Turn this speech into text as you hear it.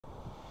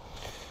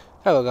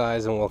Hello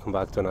guys, and welcome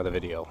back to another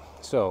video.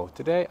 So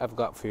today I've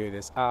got for you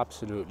this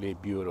absolutely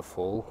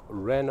beautiful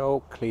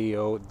Renault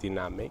Clio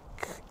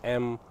Dynamique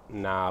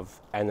MNav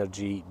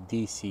Energy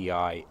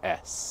DCI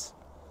S.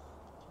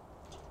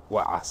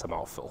 Well, that's a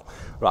mouthful.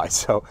 Right,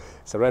 so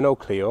it's a Renault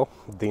Clio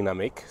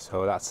Dynamique,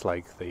 so that's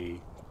like the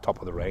top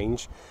of the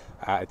range.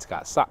 It's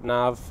got sat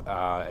nav,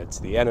 it's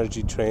the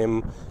energy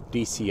trim,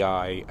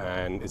 DCI,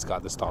 and it's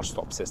got the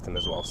start-stop system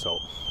as well. So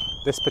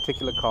this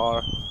particular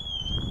car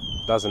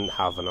doesn't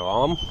have an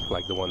alarm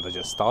like the one that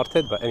just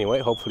started, but anyway,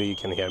 hopefully you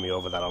can hear me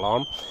over that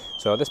alarm.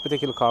 So this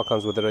particular car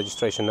comes with the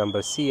registration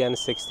number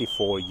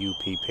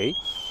CN64UPP.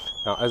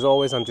 Now, as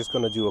always, I'm just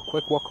going to do a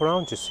quick walk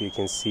around just so you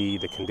can see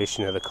the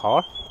condition of the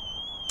car.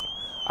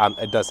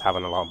 It does have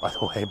an alarm, by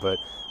the way, but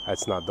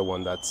that's not the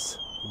one that's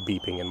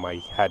beeping in my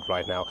head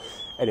right now.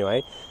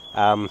 Anyway,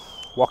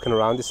 walking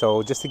around it,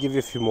 so just to give you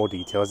a few more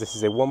details, this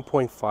is a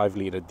 1.5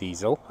 litre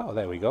diesel. Oh,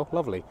 there we go,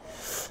 lovely.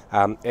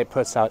 It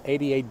puts out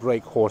 88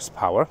 brake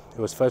horsepower. It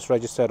was first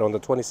registered on the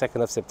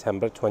 22nd of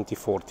September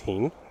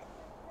 2014,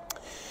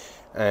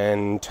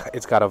 and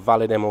it's got a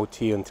valid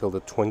MOT until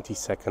the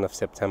 22nd of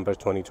September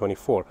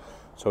 2024,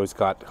 so it's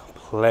got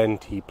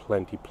plenty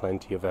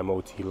of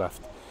MOT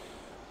left.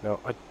 Now,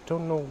 I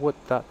don't know what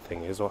that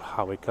thing is or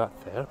how it got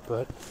there,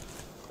 but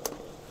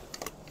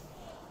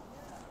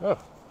oh,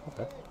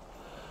 okay.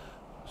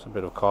 It's a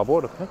bit of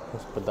cardboard. Okay,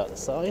 let's put that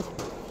aside.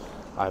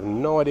 I have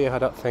no idea how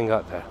that thing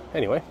got there.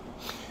 Anyway,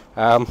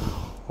 what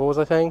was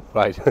I saying?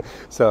 Right,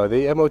 so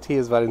the MOT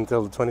is valid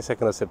until the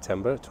 22nd of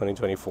September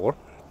 2024,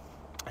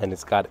 and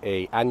it's got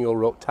a annual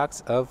road tax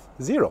of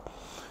 0.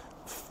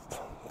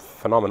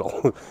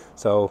 Phenomenal.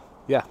 So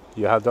yeah,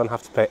 you don't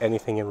have to pay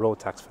anything in road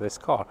tax for this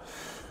car.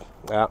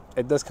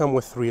 It does come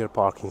with rear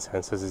parking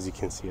sensors, as you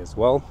can see as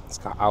well. It's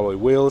got alloy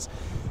wheels.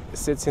 It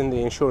sits in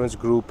the insurance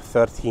group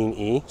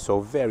 13E,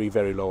 so very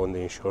low in the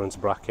insurance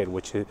bracket,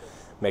 which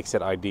makes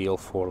it ideal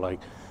for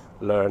like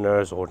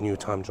learners or new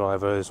time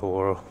drivers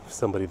or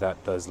somebody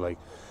that does like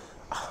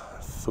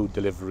food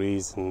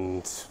deliveries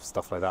and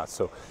stuff like that.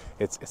 So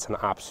it's an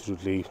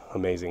absolutely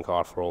amazing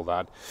car for all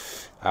that.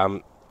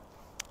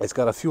 It's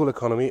got a fuel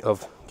economy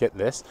of, get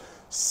this,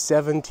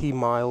 70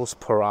 miles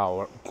per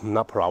hour,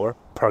 not per hour,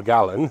 per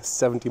gallon,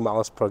 70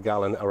 miles per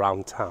gallon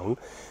around town,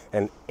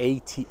 and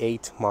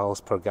 88 miles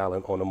per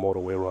gallon on a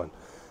motorway run.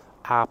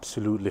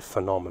 Absolutely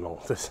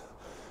phenomenal. It's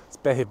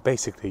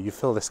basically, you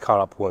fill this car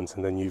up once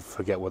and then you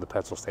forget where the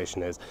petrol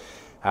station is.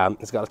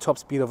 It's got a top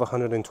speed of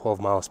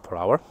 112 miles per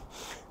hour,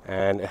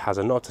 and it has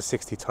a 0 to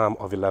 60 time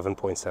of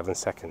 11.7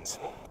 seconds.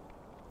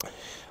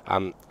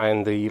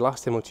 And the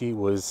last MOT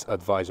was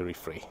advisory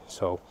free,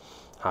 so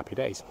happy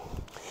days.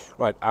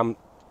 Right,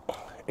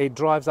 it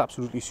drives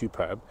absolutely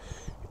superb.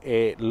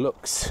 It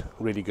looks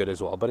really good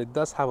as well, but it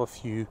does have a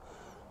few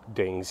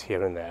dings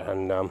here and there,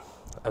 and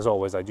as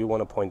always, I do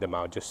want to point them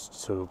out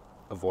just to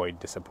avoid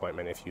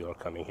disappointment if you are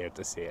coming here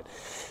to see it.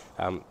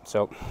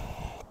 So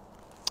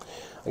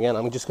again,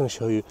 I'm just going to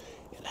show you,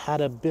 it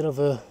had a bit of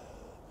a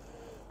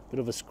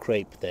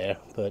scrape there,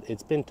 but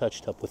it's been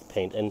touched up with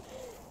paint, and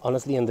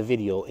honestly in the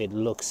video it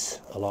looks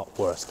a lot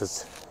worse,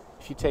 because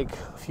if you take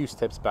a few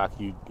steps back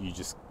you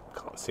just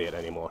can't see it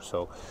anymore.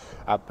 So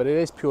but it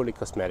is purely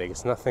cosmetic.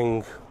 It's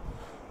nothing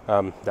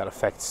that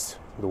affects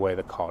the way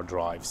the car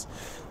drives.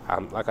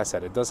 Like I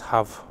said, it does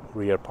have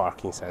rear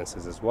parking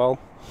sensors as well.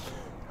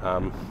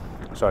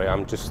 Sorry,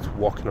 I'm just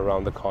walking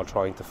around the car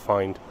trying to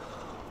find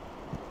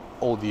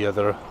all the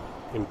other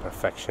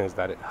imperfections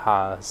that it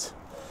has.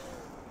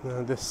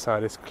 This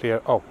side is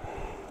clear. Oh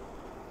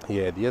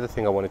yeah, the other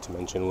thing I wanted to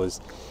mention was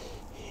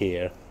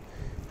here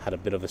had a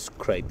bit of a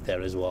scrape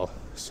there as well.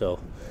 So,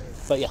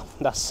 but yeah,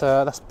 that's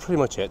pretty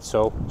much it.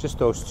 So just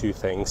those two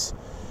things.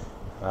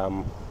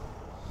 But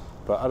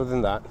other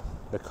than that,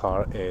 the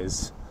car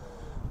is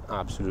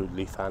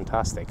absolutely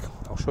fantastic.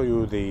 I'll show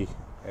you the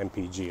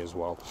MPG as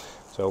well.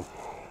 So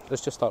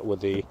let's just start with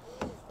the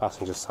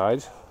passenger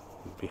side.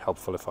 It'd be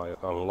helpful if I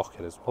unlock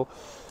it as well.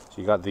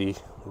 So you got the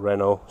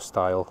Renault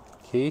style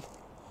key.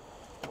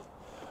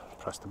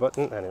 Press the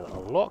button and it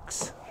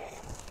unlocks,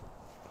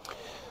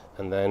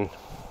 and then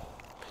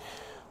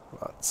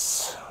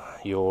that's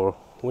your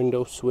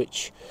window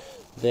switch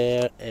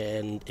there,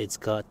 and it's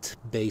got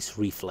bass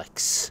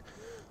reflex.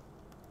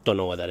 Don't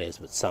know what that is,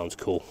 but it sounds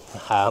cool.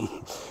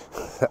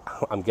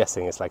 I'm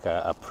guessing it's like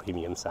a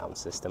premium sound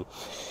system,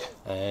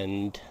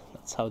 and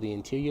that's how the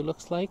interior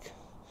looks like.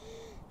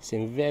 It's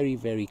in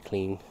very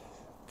clean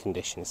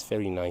condition. It's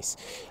very nice.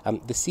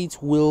 The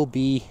seats will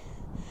be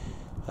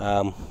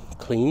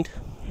cleaned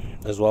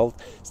as well.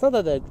 It's not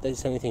that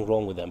there's anything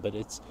wrong with them, but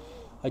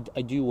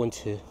I do want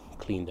to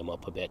clean them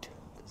up a bit,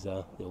 because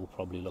they will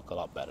probably look a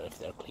lot better if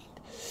they're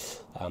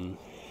cleaned.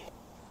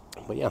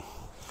 But yeah,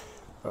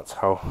 that's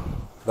how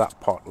that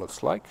part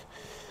looks like.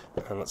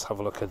 And let's have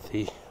a look at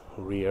the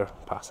rear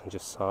passenger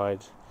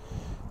side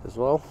as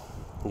well.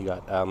 You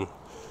got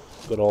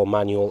good old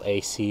manual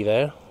AC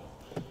there,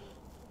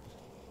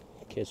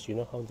 in case you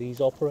know how these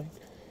operate.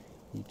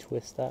 You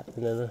twist that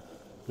and then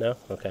no?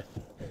 Okay,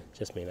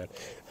 just me then.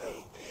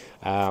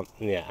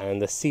 Yeah, and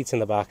the seats in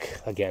the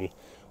back, again,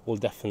 will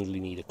definitely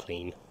need a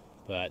clean,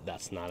 but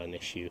that's not an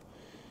issue.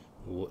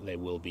 They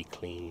will be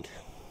cleaned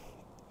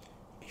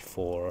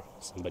before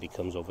somebody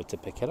comes over to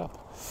pick it up.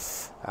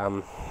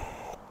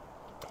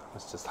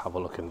 Let's just have a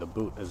look in the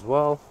boot as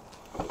well.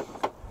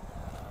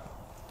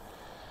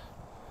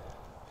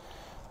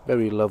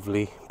 Very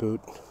lovely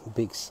boot,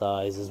 big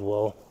size as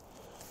well.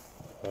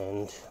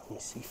 And let me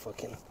see if I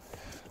can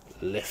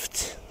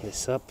lift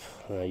this up.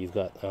 You've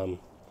got a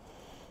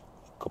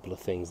couple of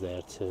things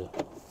there to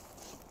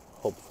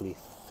hopefully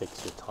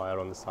fix your tire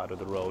on the side of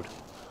the road,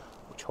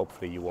 which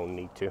hopefully you won't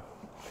need to.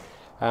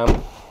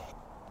 But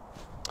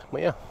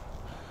yeah,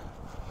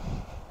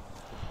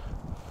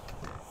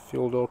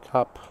 fuel door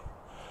cap,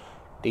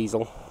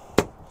 diesel,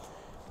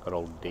 good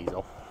old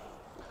diesel,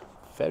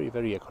 very,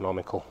 very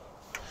economical.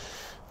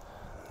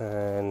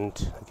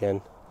 And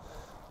again,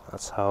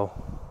 that's how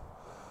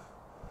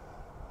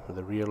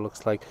the rear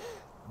looks like.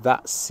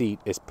 That seat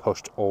is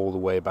pushed all the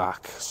way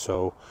back,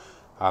 so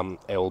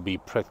it will be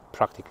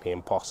practically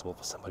impossible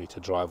for somebody to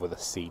drive with a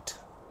seat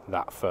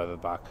that further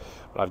back.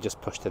 But I've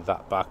just pushed it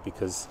that back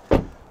because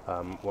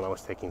when I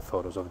was taking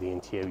photos of the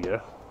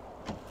interior,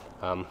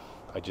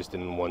 I just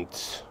didn't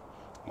want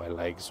my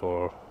legs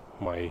or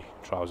my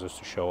trousers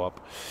to show up.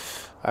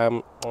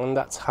 And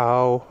that's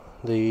how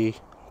the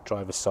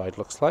driver's side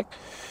looks like.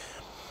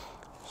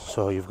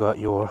 So you've got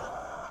your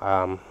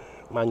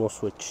manual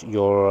switch,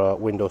 your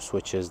window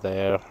switches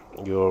there,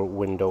 your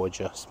window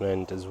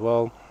adjustment as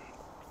well.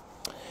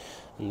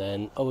 And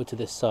then over to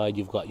this side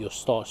you've got your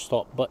start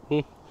stop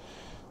button,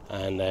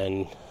 and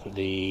then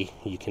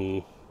you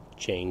can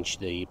change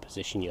the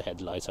position your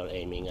headlights are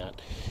aiming at.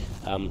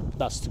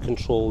 That's to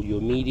control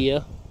your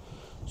media,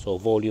 so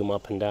volume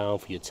up and down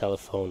for your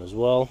telephone as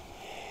well.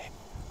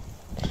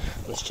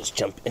 Let's just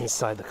jump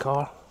inside the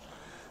car.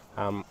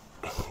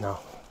 Now,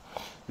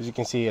 as you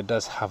can see, it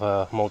does have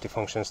a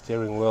multifunction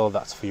steering wheel.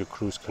 That's for your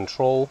cruise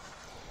control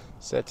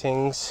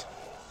settings.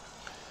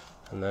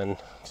 And then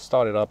to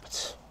start it up,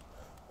 it's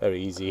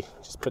very easy.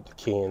 Just put the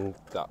key in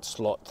that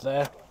slot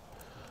there.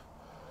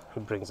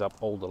 It brings up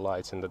all the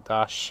lights in the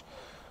dash.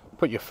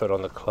 Put your foot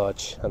on the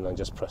clutch and then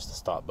just press the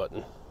start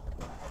button.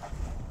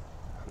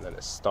 And then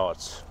it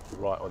starts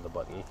right on the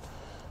button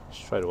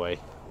straight away,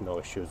 no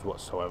issues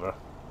whatsoever.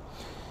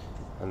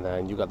 And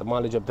then you got the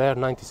mileage up there,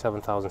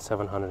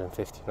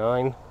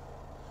 97,759,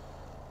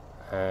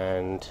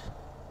 and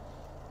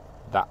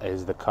that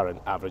is the current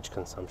average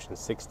consumption,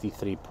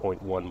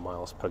 63.1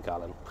 miles per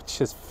gallon, which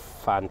is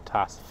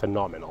fantastic,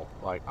 phenomenal,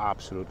 like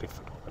absolutely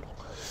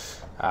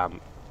phenomenal.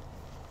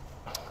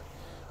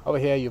 Over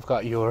here you've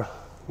got your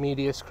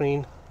media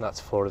screen,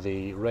 that's for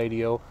the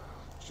radio.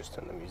 Let's just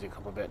turn the music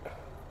up a bit.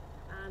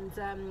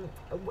 And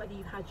whether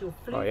you've had your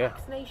flu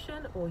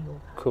vaccination or your...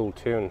 Cool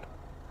tune.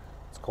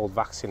 It's called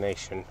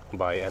Vaccination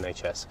by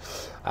NHS.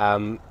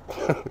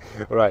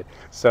 Right,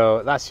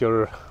 so that's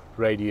your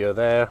radio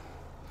there,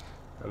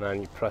 and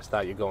then you press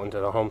that, you go into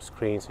the home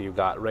screen. So you've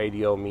got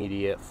radio,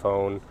 media,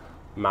 phone,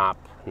 map,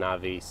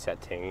 navi,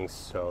 settings.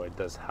 So it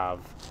does have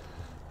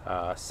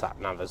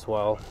sat nav as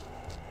well.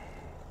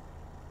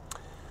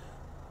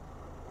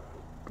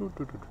 Come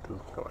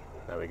on,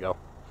 there we go.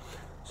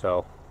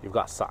 So you've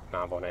got sat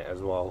nav on it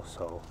as well.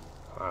 So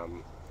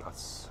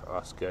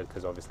that's good,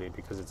 because obviously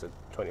because it's a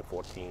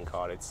 2014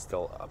 car, it's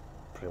still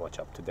pretty much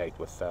up to date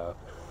with the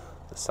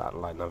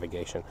satellite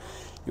navigation.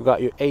 You've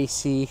got your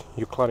AC,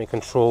 your climate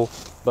control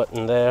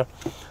button there.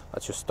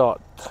 That's your stop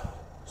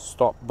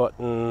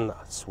button.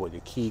 That's where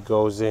the key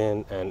goes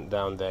in, and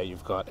down there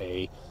you've got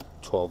a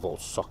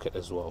 12-volt socket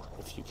as well,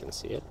 if you can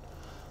see it.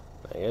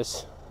 There it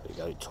is. You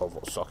got a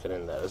 12-volt socket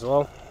in there as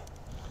well.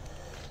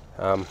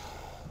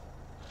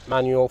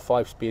 Manual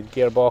 5-speed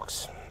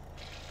gearbox.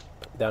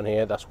 Down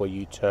here, that's where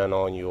you turn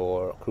on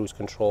your cruise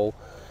control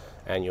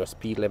and your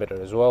speed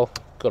limiter as well.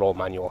 Good old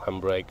manual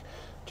handbrake,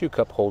 2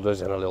 cup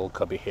holders and a little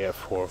cubby here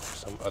for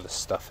some other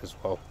stuff as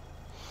well.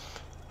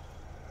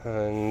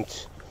 And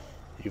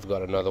you've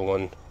got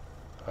another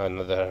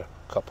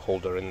cup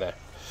holder in there.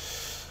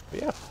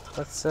 But yeah,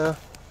 that's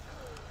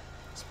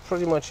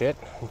pretty much it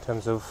in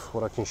terms of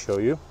what I can show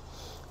you.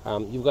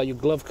 You've got your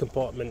glove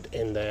compartment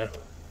in there,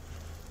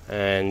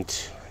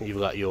 and you've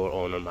got your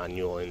owner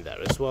manual in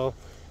there as well.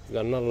 You've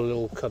got another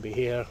little cubby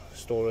here,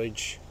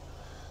 storage,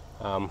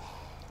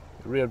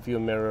 rear view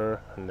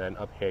mirror, and then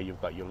up here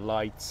you've got your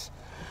lights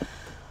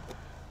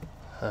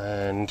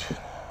and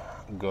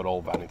good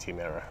old vanity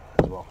mirror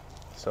as well.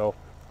 So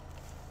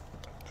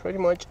pretty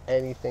much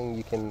anything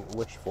you can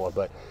wish for.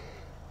 But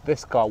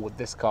what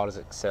this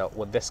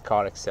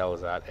car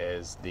excels at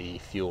is the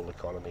fuel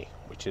economy,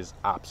 which is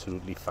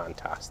absolutely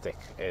fantastic.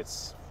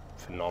 It's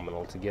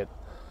phenomenal. To get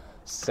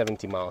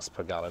 70 miles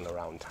per gallon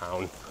around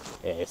town,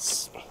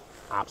 it's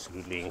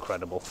absolutely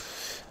incredible.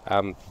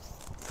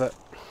 But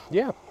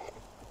yeah,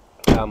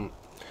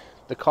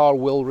 the car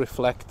will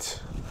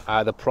reflect,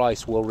 the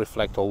price will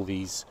reflect all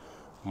these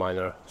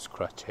minor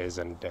scratches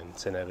and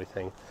dents and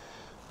everything.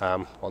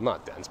 Well,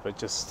 not dents, but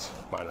just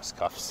minor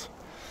scuffs.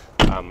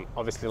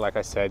 Obviously, like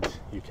I said,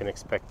 you can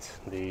expect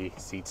the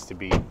seats to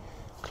be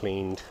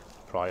cleaned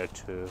prior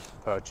to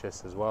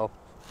purchase as well.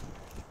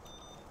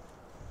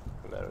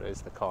 And there it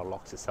is, the car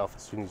locks itself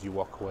as soon as you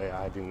walk away.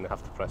 I didn't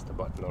have to press the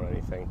button or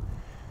anything.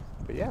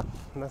 But yeah,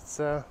 that's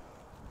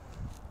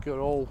good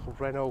old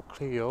Renault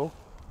Clio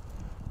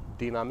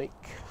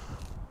Dynamique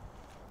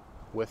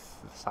with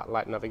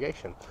satellite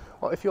navigation.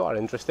 Well, if you are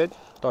interested,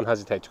 don't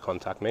hesitate to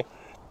contact me.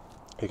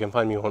 You can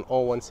find me on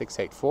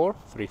 01684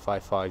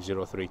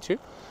 355 032,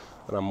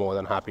 and I'm more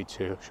than happy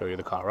to show you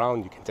the car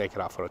around. You can take it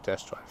out for a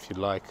test drive if you'd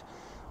like,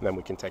 and then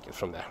we can take it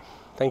from there.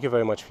 Thank you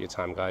very much for your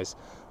time, guys.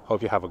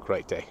 Hope you have a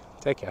great day.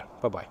 Take care.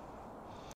 Bye-bye.